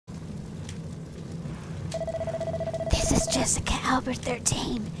Jessica Albert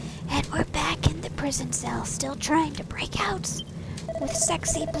 13, and we're back in the prison cell, still trying to break out with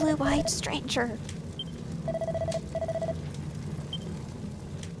sexy blue-eyed stranger.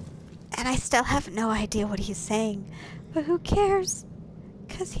 And I still have no idea what he's saying, but who cares?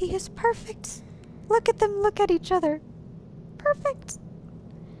 'Cause he is perfect. Look at them look at each other. Perfect.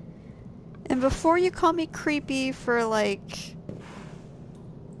 And before you call me creepy for, like,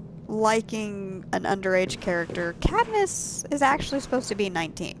 liking an underage character, Cadmus is actually supposed to be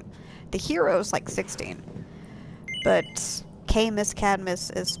 19. The hero's like 16. But Miss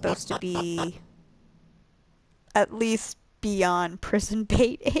Cadmus is supposed to be at least beyond prison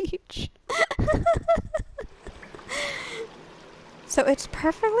bait age. So it's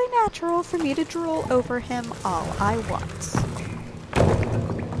perfectly natural for me to drool over him all I want.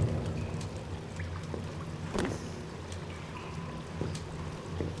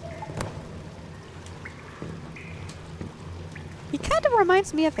 He kind of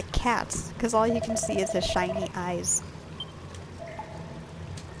reminds me of a cat, because all you can see is his shiny eyes.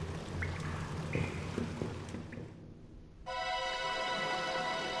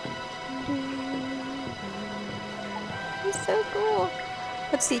 He's so cool.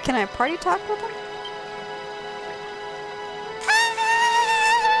 Let's see, can I party talk with him?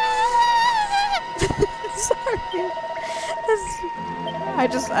 Sorry.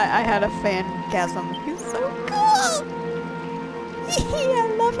 I had a fangasm. He's so cool! I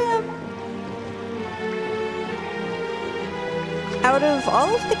love him! Out of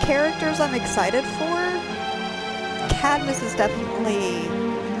all of the characters I'm excited for, Cadmus is definitely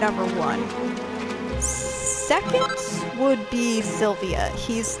number one. Second would be Sylvia.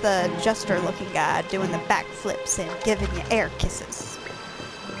 He's the jester-looking guy doing the backflips and giving you air kisses.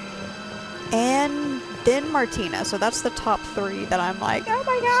 And then Martina, so that's the top three that I'm like, oh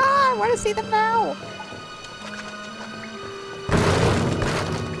my god, I want to see them now!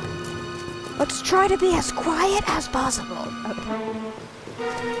 Let's try to be as quiet as possible. Okay.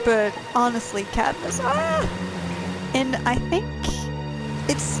 But honestly, Cadmus, and I think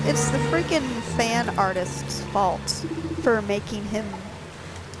it's the freaking fan artist's fault for making him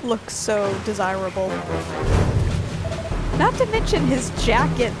look so desirable. Not to mention his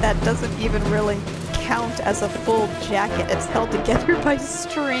jacket that doesn't even really count as a full jacket. It's held together by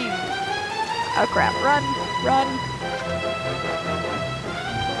string. Oh crap, run, run.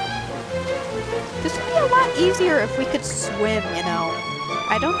 This would be a lot easier if we could swim, you know.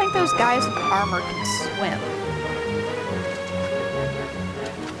 I don't think those guys in armor can swim.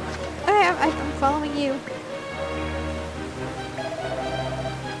 Okay, I'm following you.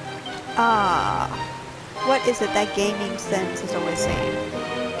 What is it that Gaming Sense is always saying?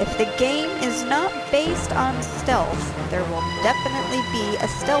 If the game is not based on stealth, there will definitely be a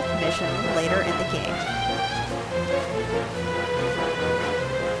stealth mission later in the game.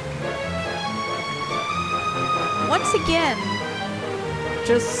 Once again,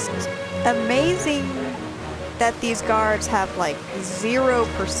 just amazing that these guards have like zero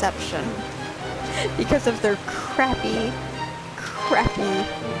perception because of their crappy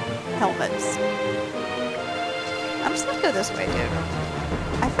helmets. I'm just gonna go this way, dude.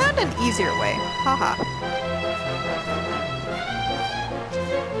 I found an easier way. Haha.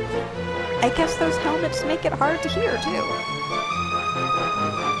 I guess those helmets make it hard to hear, too.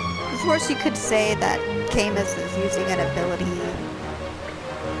 Of course, you could say that Camus is using an ability.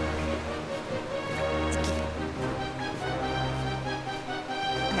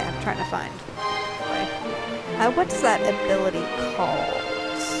 Okay, I'm trying to find. What's that ability called?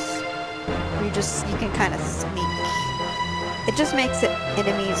 You can kind of sneak. It just makes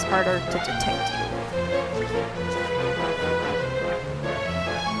enemies harder to detect you.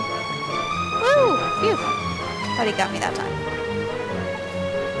 Woo! Phew! Thought he got me that time.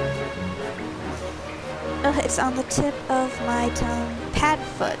 It's on the tip of my tongue.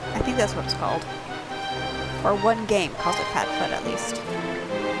 Padfoot. I think that's what it's called. Or one game calls it Padfoot, at least.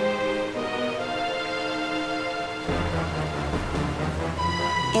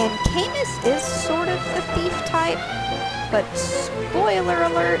 And Camus is sort of the thief type, but spoiler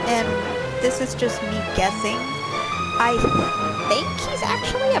alert, and this is just me guessing, I think he's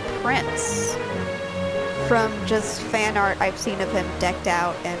actually a prince. From just fan art I've seen of him decked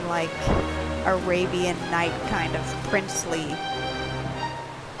out in like Arabian Night kind of princely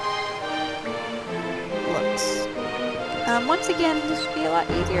looks. Once again, this would be a lot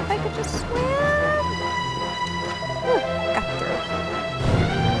easier if I could just swim. Whew, got through.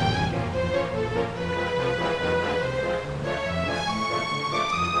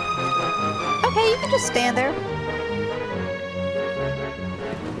 Okay, you can just stand there.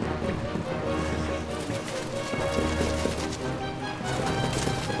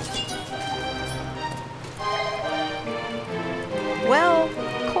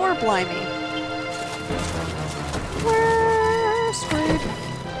 Blimey. We're screwed.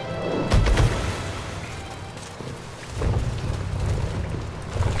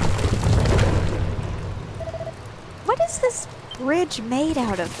 What is this bridge made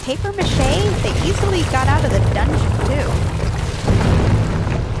out of? Paper mache? They easily got out of the dungeon, too.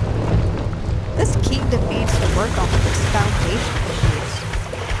 This kingdom needs to work on its foundation issues.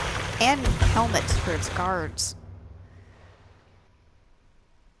 And helmets for its guards.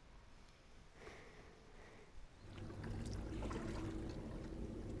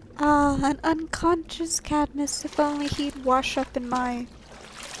 Ah, an unconscious Cadmus. If only he'd wash up in my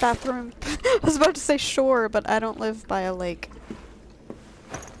bathroom. I was about to say shore, but I don't live by a lake.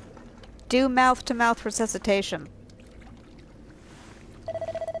 Do mouth-to-mouth resuscitation.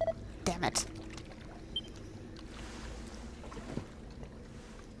 Damn it.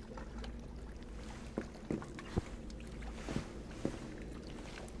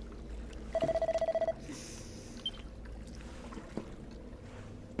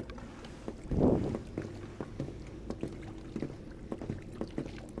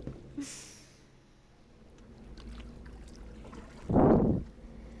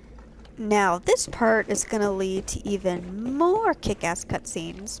 Now, this part is gonna lead to even more kick-ass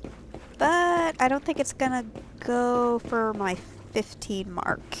cutscenes, but I don't think it's gonna go for my 15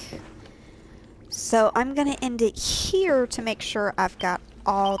 mark. So I'm gonna end it here to make sure I've got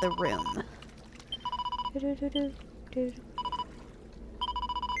all the room.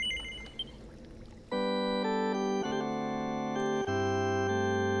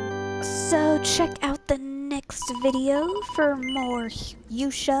 So check out the next video for more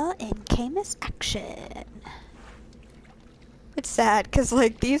Yuusha and Camus action. It's sad, because,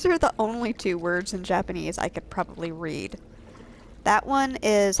 like, these are the only 2 words in Japanese I could probably read. That one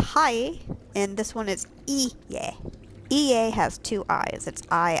is hi, and this one is iye. Iye has 2 I's. It's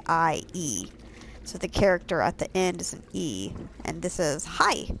I-I-E. So the character at the end is an E, and this is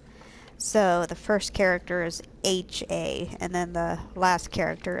hi. So the first character is H-A, and then the last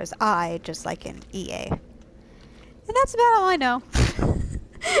character is I, just like in EA. And that's about all I know.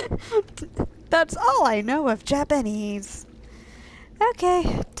 That's all I know of Japanese.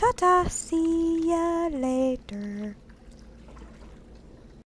 Okay, ta-ta, see ya later.